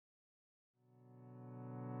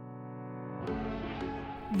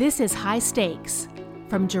This is High Stakes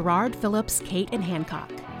from Gerard Phillips, Kate and Hancock.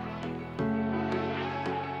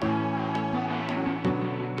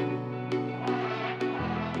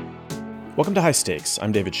 Welcome to High Stakes.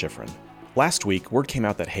 I'm David Schifrin. Last week, word came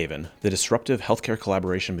out that Haven, the disruptive healthcare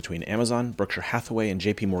collaboration between Amazon, Berkshire Hathaway, and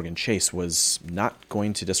JP Morgan Chase, was not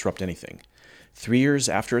going to disrupt anything. 3 years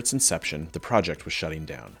after its inception, the project was shutting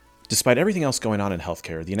down. Despite everything else going on in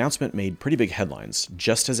healthcare, the announcement made pretty big headlines,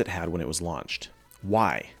 just as it had when it was launched.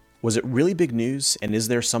 Why? Was it really big news, and is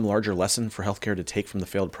there some larger lesson for healthcare to take from the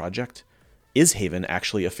failed project? Is Haven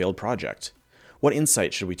actually a failed project? What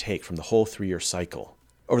insight should we take from the whole 3-year cycle?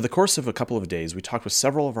 Over the course of a couple of days, we talked with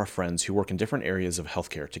several of our friends who work in different areas of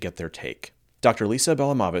healthcare to get their take. Dr. Lisa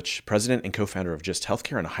Belamovich, president and co-founder of Just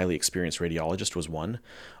Healthcare and a highly experienced radiologist, was one.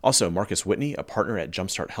 Also, Marcus Whitney, a partner at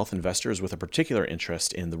Jumpstart Health Investors with a particular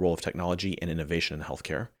interest in the role of technology and innovation in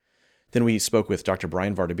healthcare. Then we spoke with Dr.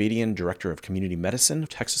 Brian Vardabedian, Director of Community Medicine,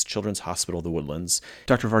 Texas Children's Hospital, The Woodlands.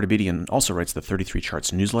 Dr. Vardabedian also writes the 33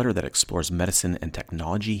 Charts newsletter that explores medicine and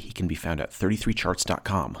technology. He can be found at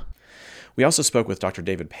 33charts.com. We also spoke with Dr.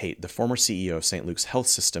 David Pate, the former CEO of St. Luke's Health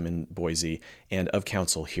System in Boise and of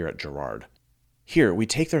counsel here at Gerard. Here, we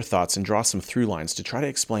take their thoughts and draw some through lines to try to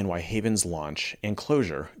explain why Haven's launch and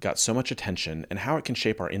closure got so much attention and how it can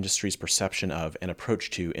shape our industry's perception of and approach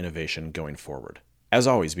to innovation going forward. As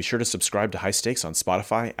always, be sure to subscribe to High Stakes on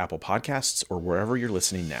Spotify, Apple Podcasts, or wherever you're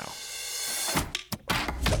listening now.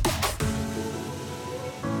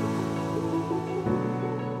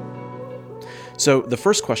 So the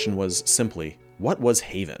first question was simply, what was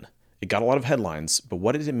Haven? It got a lot of headlines, but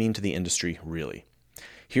what did it mean to the industry really?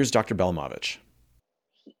 Here's Dr. Belamovich.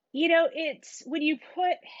 You know, it's when you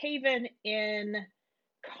put Haven in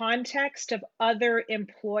context of other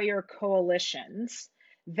employer coalitions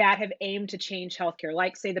that have aimed to change healthcare,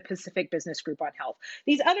 like, say, the Pacific Business Group on Health.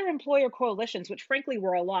 These other employer coalitions, which frankly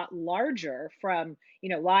were a lot larger from,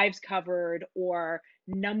 lives covered or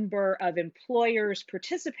number of employers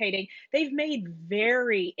participating, they've made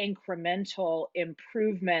very incremental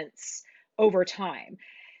improvements over time.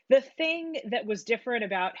 The thing that was different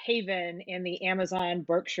about Haven in the Amazon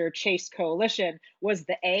Berkshire Chase coalition was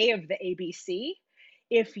the A of the ABC.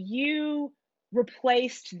 If you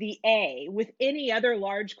replaced the A with any other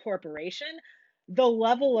large corporation, the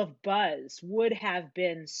level of buzz would have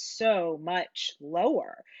been so much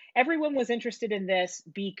lower. Everyone was interested in this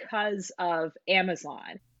because of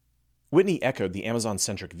Amazon. Whitney echoed the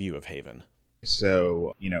Amazon-centric view of Haven.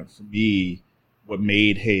 So, for me, what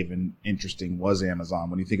made Haven interesting was Amazon.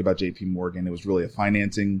 When you think about JP Morgan, it was really a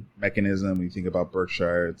financing mechanism. When you think about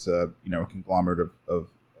Berkshire, it's a conglomerate of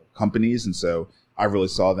companies. And so I really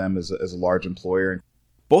saw them as a large employer.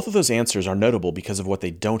 Both of those answers are notable because of what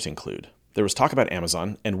they don't include. There was talk about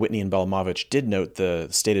Amazon, and Whitney and Belamovich did note the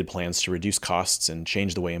stated plans to reduce costs and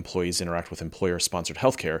change the way employees interact with employer-sponsored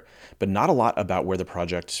healthcare, but not a lot about where the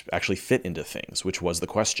project actually fit into things, which was the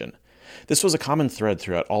question. This was a common thread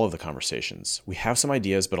throughout all of the conversations. We have some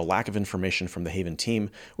ideas, but a lack of information from the Haven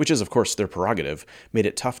team, which is of course their prerogative, made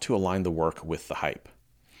it tough to align the work with the hype.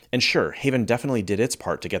 And sure, Haven definitely did its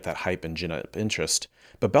part to get that hype and gin up interest,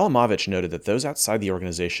 but Belamovich noted that those outside the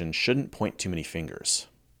organization shouldn't point too many fingers.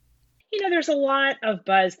 There's a lot of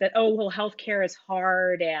buzz that, healthcare is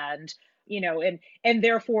hard and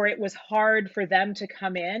therefore it was hard for them to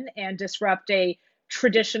come in and disrupt a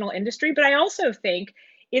traditional industry. But I also think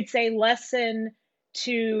it's a lesson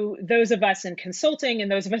to those of us in consulting and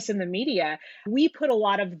those of us in the media. We put a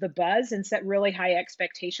lot of the buzz and set really high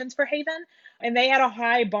expectations for Haven, and they had a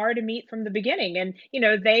high bar to meet from the beginning. And,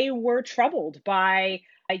 they were troubled by,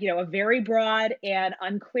 a very broad and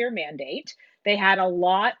unclear mandate. They had a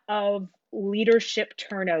lot of leadership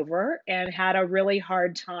turnover and had a really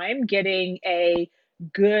hard time getting a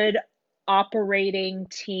good operating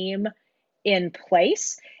team in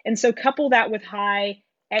place. And so couple that with high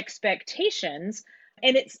expectations,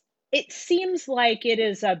 and it seems like it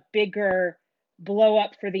is a bigger blow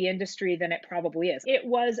up for the industry than it probably is. It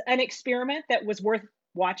was an experiment that was worth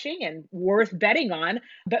watching and worth betting on,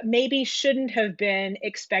 but maybe shouldn't have been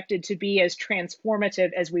expected to be as transformative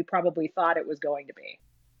as we probably thought it was going to be.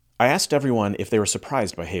 I asked everyone if they were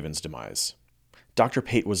surprised by Haven's demise. Dr.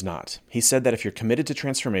 Pate was not. He said that if you're committed to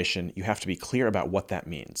transformation, you have to be clear about what that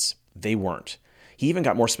means. They weren't. He even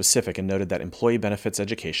got more specific and noted that employee benefits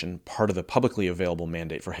education, part of the publicly available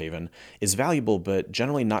mandate for Haven, is valuable but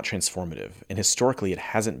generally not transformative, and historically it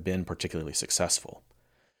hasn't been particularly successful.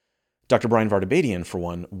 Dr. Brian Vardabedian, for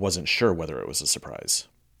one, wasn't sure whether it was a surprise.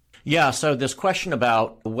 Yeah, so this question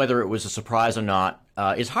about whether it was a surprise or not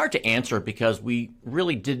is hard to answer because we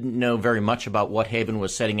really didn't know very much about what Haven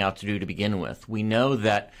was setting out to do to begin with. We know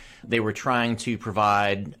that they were trying to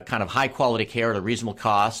provide kind of high-quality care at a reasonable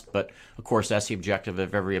cost, but of course that's the objective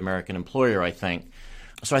of every American employer, I think.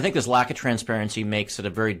 So I think this lack of transparency makes it a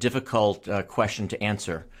very difficult question to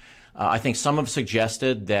answer. I think some have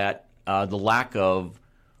suggested that the lack of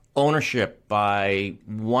ownership by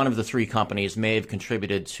one of the three companies may have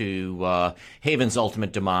contributed to Haven's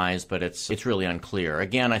ultimate demise, but it's really unclear.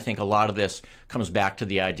 Again, I think a lot of this comes back to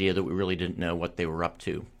the idea that we really didn't know what they were up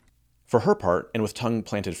to. For her part, and with tongue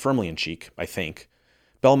planted firmly in cheek, I think,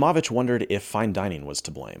 Belamovich wondered if fine dining was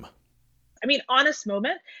to blame. I mean, honest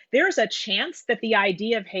moment, there's a chance that the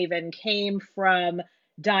idea of Haven came from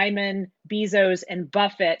Diamond, Bezos, and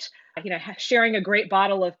Buffett, sharing a great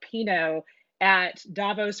bottle of Pinot at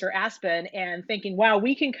Davos or Aspen and thinking, wow,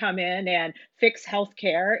 we can come in and fix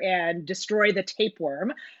healthcare and destroy the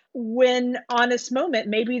tapeworm. When, honest moment,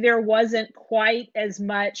 maybe there wasn't quite as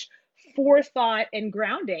much forethought and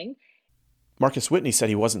grounding. Marcus Whitney said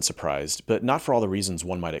he wasn't surprised, but not for all the reasons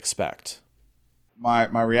one might expect. My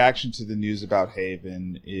reaction to the news about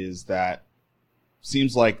Haven is that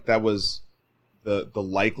seems like that was the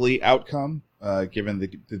likely outcome, given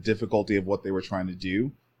the difficulty of what they were trying to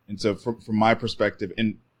do. And so from my perspective,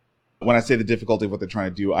 and when I say the difficulty of what they're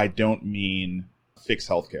trying to do, I don't mean fix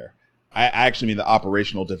healthcare. I actually mean the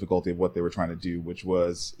operational difficulty of what they were trying to do, which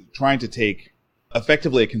was trying to take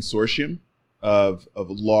effectively a consortium of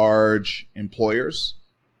large employers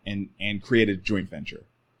and create a joint venture.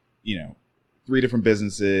 3 different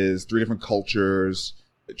businesses, 3 different cultures,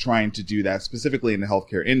 trying to do that specifically in the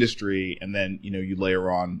healthcare industry. And then, you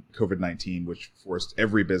layer on COVID-19, which forced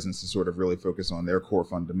every business to sort of really focus on their core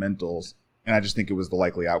fundamentals. And I just think it was the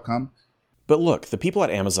likely outcome. But look, the people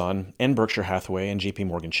at Amazon and Berkshire Hathaway and JP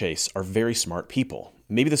Morgan Chase are very smart people.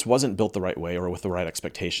 Maybe this wasn't built the right way or with the right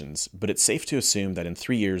expectations, but it's safe to assume that in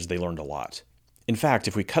 3 years they learned a lot. In fact,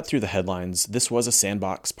 if we cut through the headlines, this was a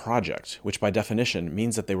sandbox project, which by definition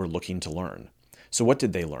means that they were looking to learn. So what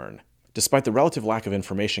did they learn? Despite the relative lack of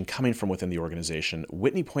information coming from within the organization,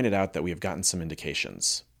 Whitney pointed out that we have gotten some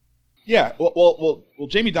indications. Yeah, well,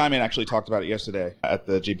 Jamie Dimon actually talked about it yesterday at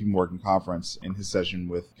the JP Morgan conference in his session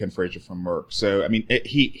with Ken Frazier from Merck. So, I mean,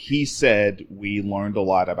 he said we learned a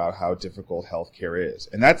lot about how difficult healthcare is.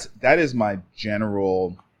 And that is my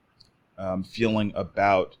general feeling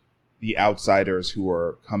about the outsiders who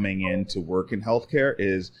are coming in to work in healthcare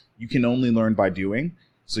is you can only learn by doing.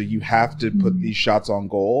 So you have to put these shots on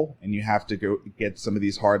goal and you have to go get some of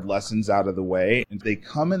these hard lessons out of the way. And they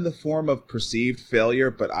come in the form of perceived failure,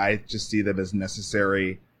 but I just see them as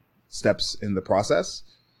necessary steps in the process.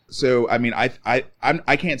 So, I mean,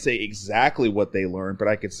 I can't say exactly what they learned, but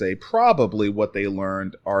I could say probably what they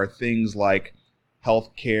learned are things like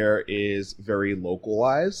healthcare is very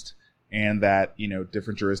localized and that,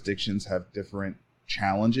 different jurisdictions have different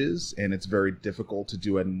challenges, and it's very difficult to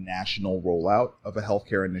do a national rollout of a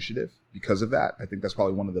healthcare initiative because of that. I think that's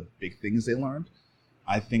probably one of the big things they learned.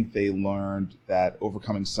 I think they learned that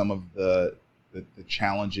overcoming some of the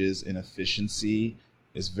challenges in efficiency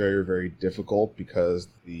is very, very difficult because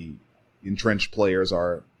the entrenched players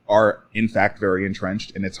are in fact very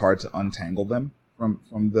entrenched, and it's hard to untangle them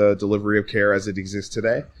from the delivery of care as it exists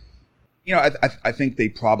today. I think they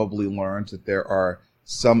probably learned that there are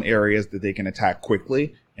some areas that they can attack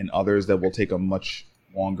quickly and others that will take a much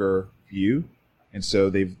longer view. And so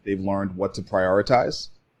they've learned what to prioritize,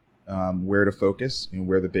 where to focus, and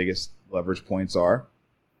where the biggest leverage points are.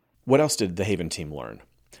 What else did the Haven team learn?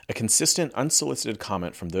 A consistent, unsolicited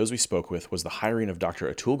comment from those we spoke with was the hiring of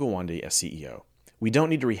Dr. Atul Gawande as CEO. We don't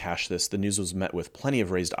need to rehash this. The news was met with plenty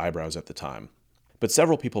of raised eyebrows at the time. But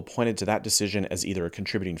several people pointed to that decision as either a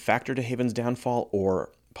contributing factor to Haven's downfall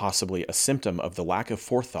or possibly a symptom of the lack of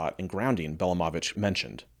forethought and grounding Belamovich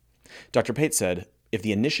mentioned. Dr. Pate said, if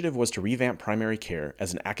the initiative was to revamp primary care,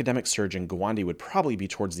 as an academic surgeon, Gawande would probably be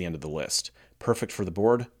towards the end of the list. Perfect for the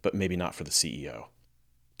board, but maybe not for the CEO.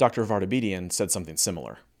 Dr. Vardabedian said something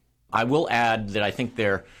similar. I will add that I think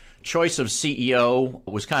their choice of CEO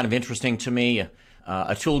was kind of interesting to me.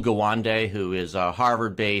 Atul Gawande, who is a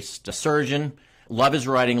Harvard-based surgeon, love his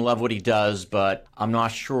writing, love what he does, but I'm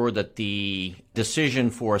not sure that the decision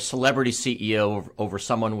for a celebrity CEO over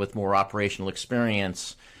someone with more operational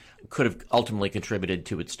experience could have ultimately contributed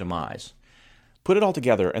to its demise. Put it all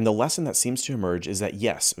together, and the lesson that seems to emerge is that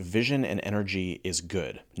yes, vision and energy is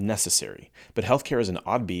good, necessary, but healthcare is an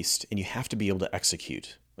odd beast, and you have to be able to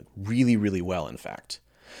execute, really, really well, in fact.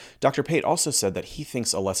 Dr. Pate also said that he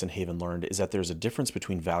thinks a lesson Haven learned is that there's a difference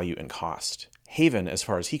between value and cost. Haven, as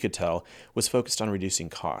far as he could tell, was focused on reducing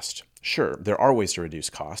cost. Sure, there are ways to reduce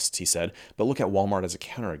costs, he said, but look at Walmart as a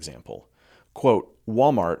counterexample. Quote,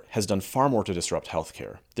 Walmart has done far more to disrupt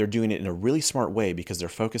healthcare. They're doing it in a really smart way because they're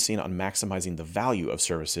focusing on maximizing the value of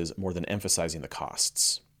services more than emphasizing the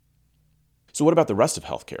costs. So what about the rest of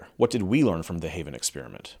healthcare? What did we learn from the Haven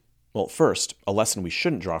experiment? Well, first, a lesson we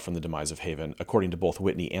shouldn't draw from the demise of Haven, according to both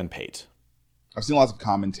Whitney and Pate. I've seen lots of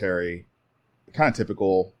commentary, kind of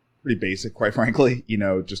typical, pretty basic, quite frankly,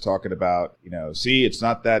 just talking about, see, it's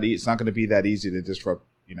not it's not going to be that easy to disrupt,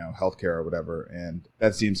 healthcare or whatever. And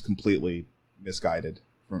that seems completely misguided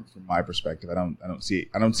from my perspective. I don't see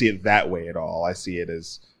it that way at all. I see it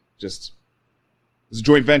as just, it's a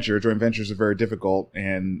joint venture. Joint ventures are very difficult.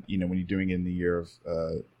 And, when you're doing it in the year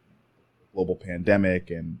of global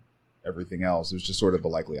pandemic and everything else, it was just sort of a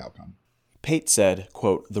likely outcome. Pate said,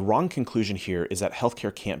 quote, the wrong conclusion here is that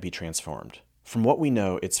healthcare can't be transformed. From what we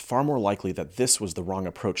know, it's far more likely that this was the wrong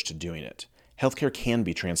approach to doing it. Healthcare can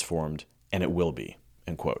be transformed, and it will be,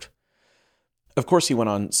 end quote. Of course, he went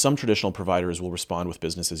on, some traditional providers will respond with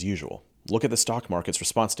business as usual. Look at the stock market's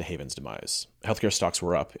response to Haven's demise. Healthcare stocks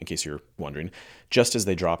were up, in case you're wondering, just as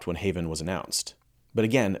they dropped when Haven was announced. But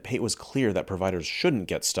again, Pate was clear that providers shouldn't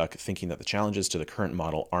get stuck thinking that the challenges to the current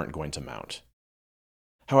model aren't going to mount.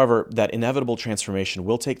 However, that inevitable transformation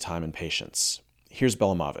will take time and patience. Here's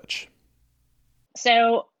Belamovich.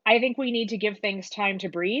 So I think we need to give things time to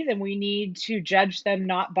breathe, and we need to judge them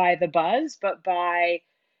not by the buzz, but by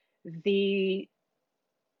the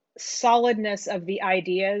solidness of the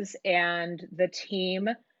ideas and the team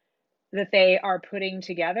that they are putting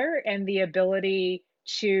together, and the ability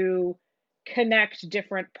to connect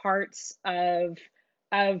different parts of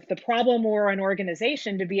the problem or an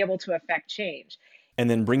organization to be able to affect change. And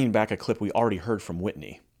then bringing back a clip we already heard from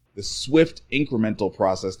Whitney. The swift incremental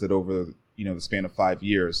process that over the span of 5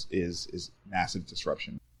 years is massive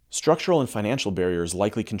disruption. Structural and financial barriers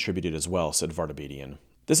likely contributed as well, said Vartabedian.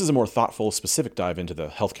 This is a more thoughtful, specific dive into the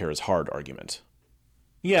healthcare is hard argument.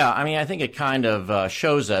 Yeah, I think it kind of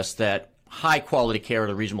shows us that high quality care at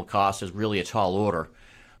a reasonable cost is really a tall order.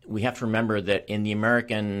 We have to remember that in the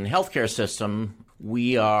American healthcare system,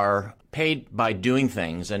 we are paid by doing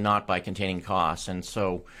things and not by containing costs. And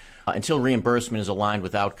so until reimbursement is aligned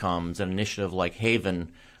with outcomes, an initiative like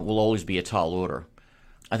Haven will always be a tall order.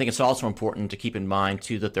 I think it's also important to keep in mind,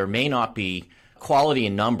 too, that there may not be quality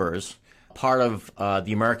in numbers. Part of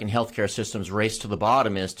the American healthcare system's race to the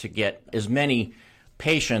bottom is to get as many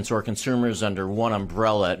patients or consumers under one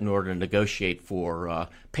umbrella in order to negotiate for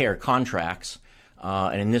payer contracts.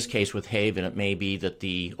 And in this case with Haven, it may be that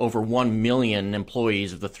the over 1 million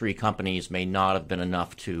employees of the three companies may not have been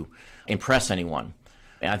enough to impress anyone.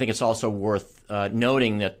 And I think it's also worth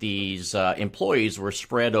noting that these employees were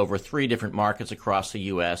spread over 3 different markets across the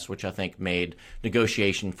U.S., which I think made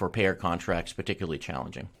negotiation for payer contracts particularly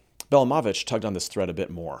challenging. Belamovich tugged on this thread a bit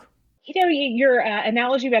more. Your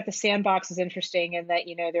analogy about the sandbox is interesting, in that,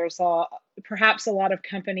 there's perhaps a lot of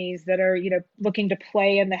companies that are, looking to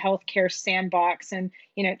play in the healthcare sandbox and,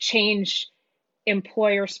 change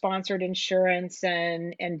employer-sponsored insurance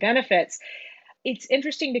and benefits. It's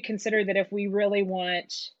interesting to consider that if we really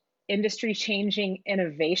want industry-changing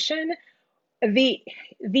innovation, the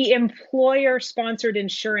employer-sponsored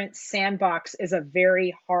insurance sandbox is a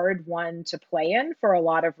very hard one to play in for a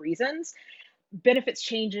lot of reasons. Benefits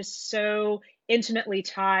change is so intimately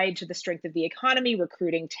tied to the strength of the economy,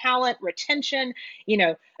 recruiting talent, retention.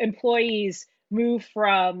 Employees move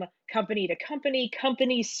from company to company.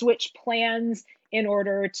 Companies switch plans in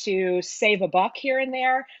order to save a buck here and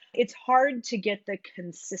there. It's hard to get the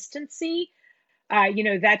consistency,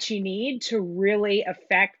 that you need to really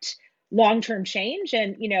affect long-term change.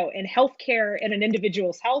 And, in healthcare and an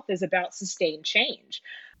individual's health is about sustained change.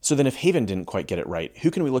 So then if Haven didn't quite get it right, who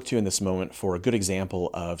can we look to in this moment for a good example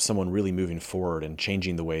of someone really moving forward and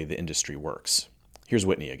changing the way the industry works? Here's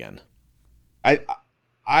Whitney again.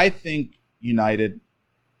 I think United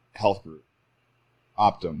Health Group,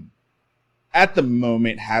 Optum, at the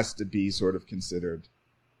moment has to be sort of considered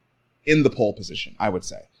in the pole position, I would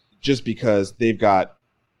say, just because they've got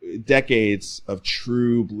decades of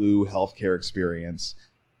true blue healthcare experience.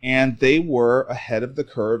 And they were ahead of the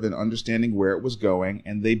curve in understanding where it was going,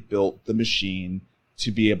 and they built the machine to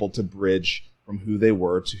be able to bridge from who they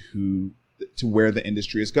were to where the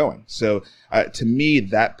industry is going. So to me,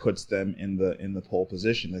 that puts them in the pole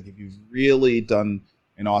position. Like, if you've really done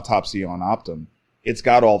an autopsy on Optum, it's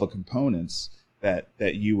got all the components that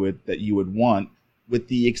you would want with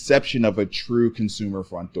the exception of a true consumer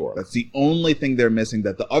front door. That's the only thing they're missing,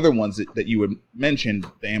 that the other ones that you would mention,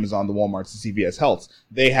 the Amazon, the Walmarts, the CVS Healths,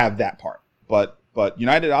 they have that part. But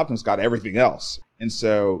United Optum's got everything else. And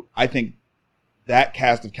so I think that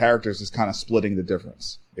cast of characters is kind of splitting the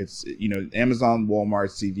difference. It's, Amazon,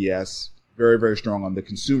 Walmart, CVS, very, very strong on the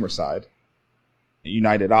consumer side.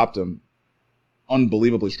 United Optum,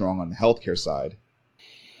 unbelievably strong on the healthcare side.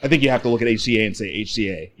 I think you have to look at HCA and say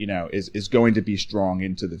HCA, is going to be strong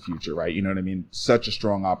into the future, right? You know what I mean? Such a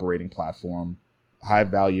strong operating platform, high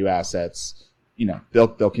value assets,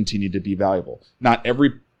 they'll continue to be valuable. Not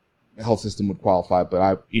every health system would qualify,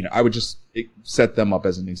 but I would just set them up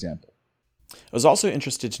as an example. I was also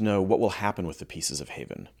interested to know what will happen with the pieces of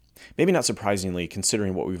Haven. Maybe not surprisingly,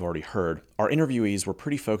 considering what we've already heard, our interviewees were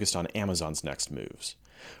pretty focused on Amazon's next moves.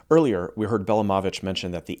 Earlier, we heard Belamovich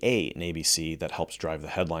mention that the A in ABC that helps drive the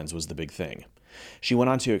headlines was the big thing. She went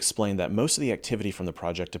on to explain that most of the activity from the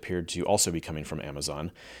project appeared to also be coming from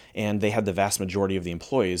Amazon, and they had the vast majority of the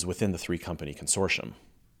employees within the three-company consortium.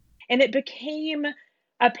 And it became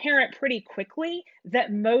apparent pretty quickly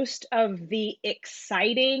that most of the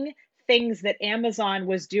exciting things that Amazon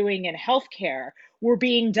was doing in healthcare were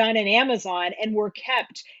being done in Amazon and were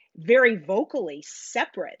kept very vocally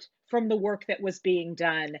separate from the work that was being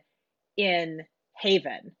done in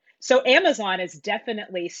Haven. So Amazon is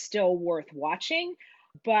definitely still worth watching,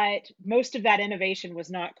 but most of that innovation was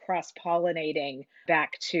not cross-pollinating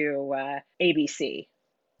back to ABC.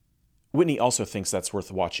 Whitney also thinks that's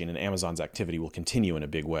worth watching, and Amazon's activity will continue in a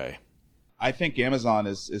big way. I think Amazon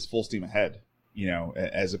is full steam ahead,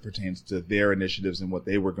 as it pertains to their initiatives and what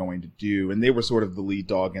they were going to do. And they were sort of the lead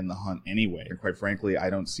dog in the hunt anyway. And quite frankly, I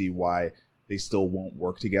don't see why they still won't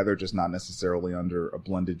work together, just not necessarily under a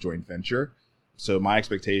blended joint venture. So my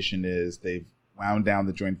expectation is they've wound down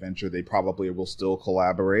the joint venture. They probably will still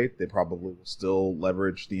collaborate. They probably will still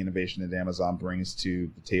leverage the innovation that Amazon brings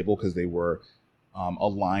to the table because they were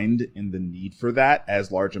aligned in the need for that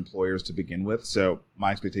as large employers to begin with. So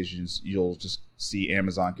my expectation is you'll just see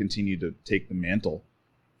Amazon continue to take the mantle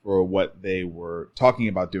for what they were talking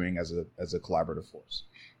about doing as a collaborative force.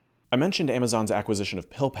 I mentioned Amazon's acquisition of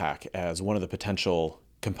PillPack as one of the potential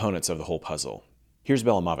components of the whole puzzle. Here's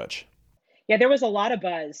Belamovich. Yeah, there was a lot of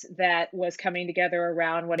buzz that was coming together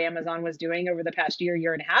around what Amazon was doing over the past year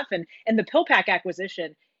and a half. And the PillPack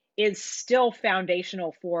acquisition is still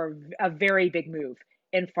foundational for a very big move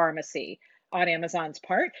in pharmacy on Amazon's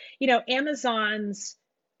part. Amazon's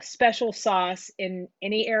special sauce in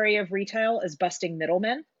any area of retail is busting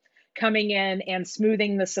middlemen, coming in and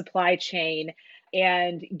smoothing the supply chain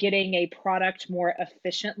and getting a product more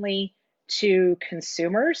efficiently to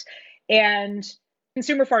consumers. And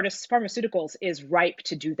consumer pharmaceuticals is ripe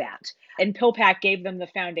to do that. And PillPack gave them the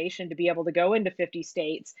foundation to be able to go into 50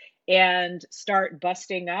 states and start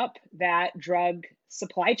busting up that drug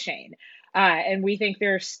supply chain. And we think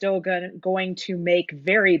they're still going to make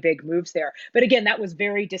very big moves there. But again, that was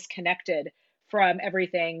very disconnected from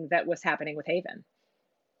everything that was happening with Haven.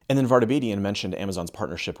 And then Vardabedian mentioned Amazon's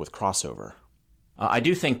partnership with Crossover. I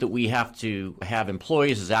do think that we have to have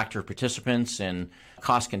employees as active participants in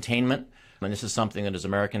cost containment. And this is something that as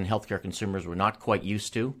American healthcare consumers we're not quite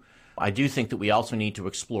used to. I do think that we also need to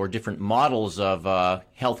explore different models of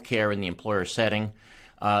healthcare in the employer setting.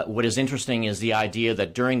 What is interesting is the idea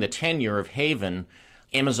that during the tenure of Haven,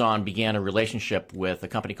 Amazon began a relationship with a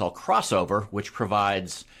company called Crossover, which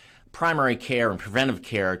provides primary care and preventive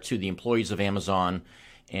care to the employees of Amazon.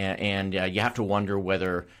 And you have to wonder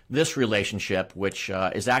whether this relationship, which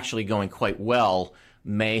is actually going quite well,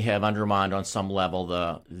 may have undermined on some level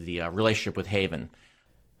the relationship with Haven.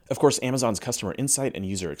 Of course, Amazon's customer insight and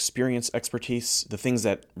user experience expertise, the things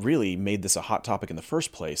that really made this a hot topic in the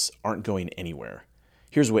first place, aren't going anywhere.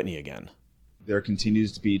 Here's Whitney again. There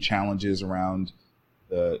continues to be challenges around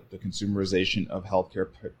the consumerization of healthcare,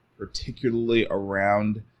 particularly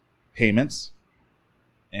around payments.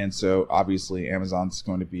 And so obviously Amazon's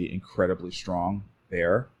going to be incredibly strong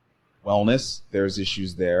there. Wellness, there's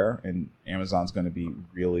issues there, and Amazon's going to be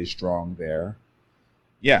really strong there.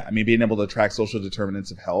 Yeah, being able to track social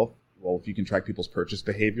determinants of health. Well, if you can track people's purchase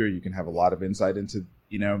behavior, you can have a lot of insight into,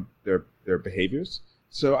 their behaviors.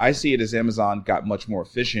 So I see it as Amazon got much more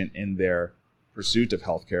efficient in their pursuit of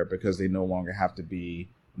healthcare because they no longer have to be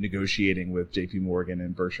negotiating with JP Morgan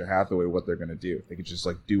and Berkshire Hathaway what they're going to do. They can just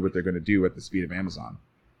do what they're going to do at the speed of Amazon.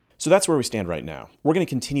 So that's where we stand right now. We're going to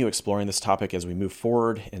continue exploring this topic as we move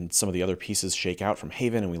forward and some of the other pieces shake out from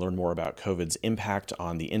Haven and we learn more about COVID's impact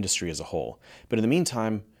on the industry as a whole. But in the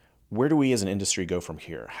meantime, where do we as an industry go from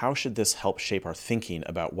here? How should this help shape our thinking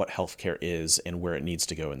about what healthcare is and where it needs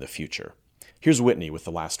to go in the future? Here's Whitney with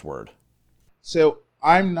the last word. So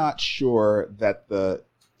I'm not sure that the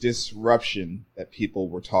disruption that people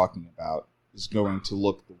were talking about is going to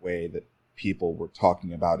look the way that people were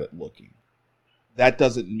talking about it looking. That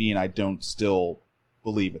doesn't mean I don't still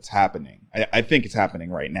believe it's happening. I think it's happening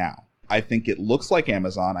right now. I think it looks like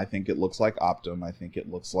Amazon. I think it looks like Optum. I think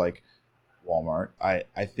it looks like Walmart.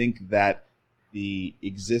 I think that the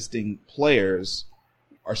existing players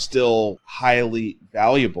are still highly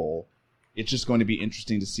valuable. It's just going to be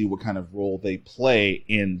interesting to see what kind of role they play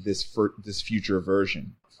in this future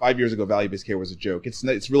version. 5 years ago, value-based care was a joke.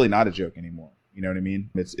 It's really not a joke anymore. You know what I mean?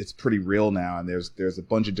 It's pretty real now, and there's a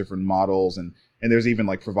bunch of different models, and there's even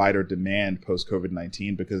like provider demand post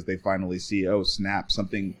COVID-19 because they finally see, oh snap,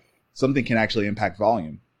 something can actually impact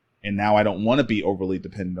volume, and now I don't want to be overly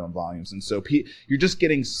dependent on volumes, and so you're just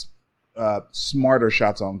getting smarter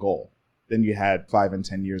shots on goal than you had 5 and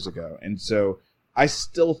 10 years ago, and so I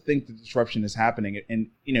still think the disruption is happening, and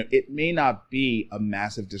it may not be a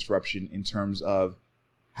massive disruption in terms of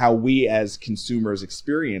how we as consumers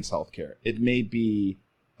experience healthcare. It may be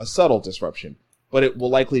a subtle disruption, but it will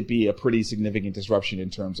likely be a pretty significant disruption in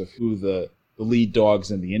terms of who the lead dogs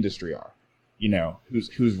in the industry are.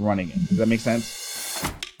 Who's running it. Does that make sense?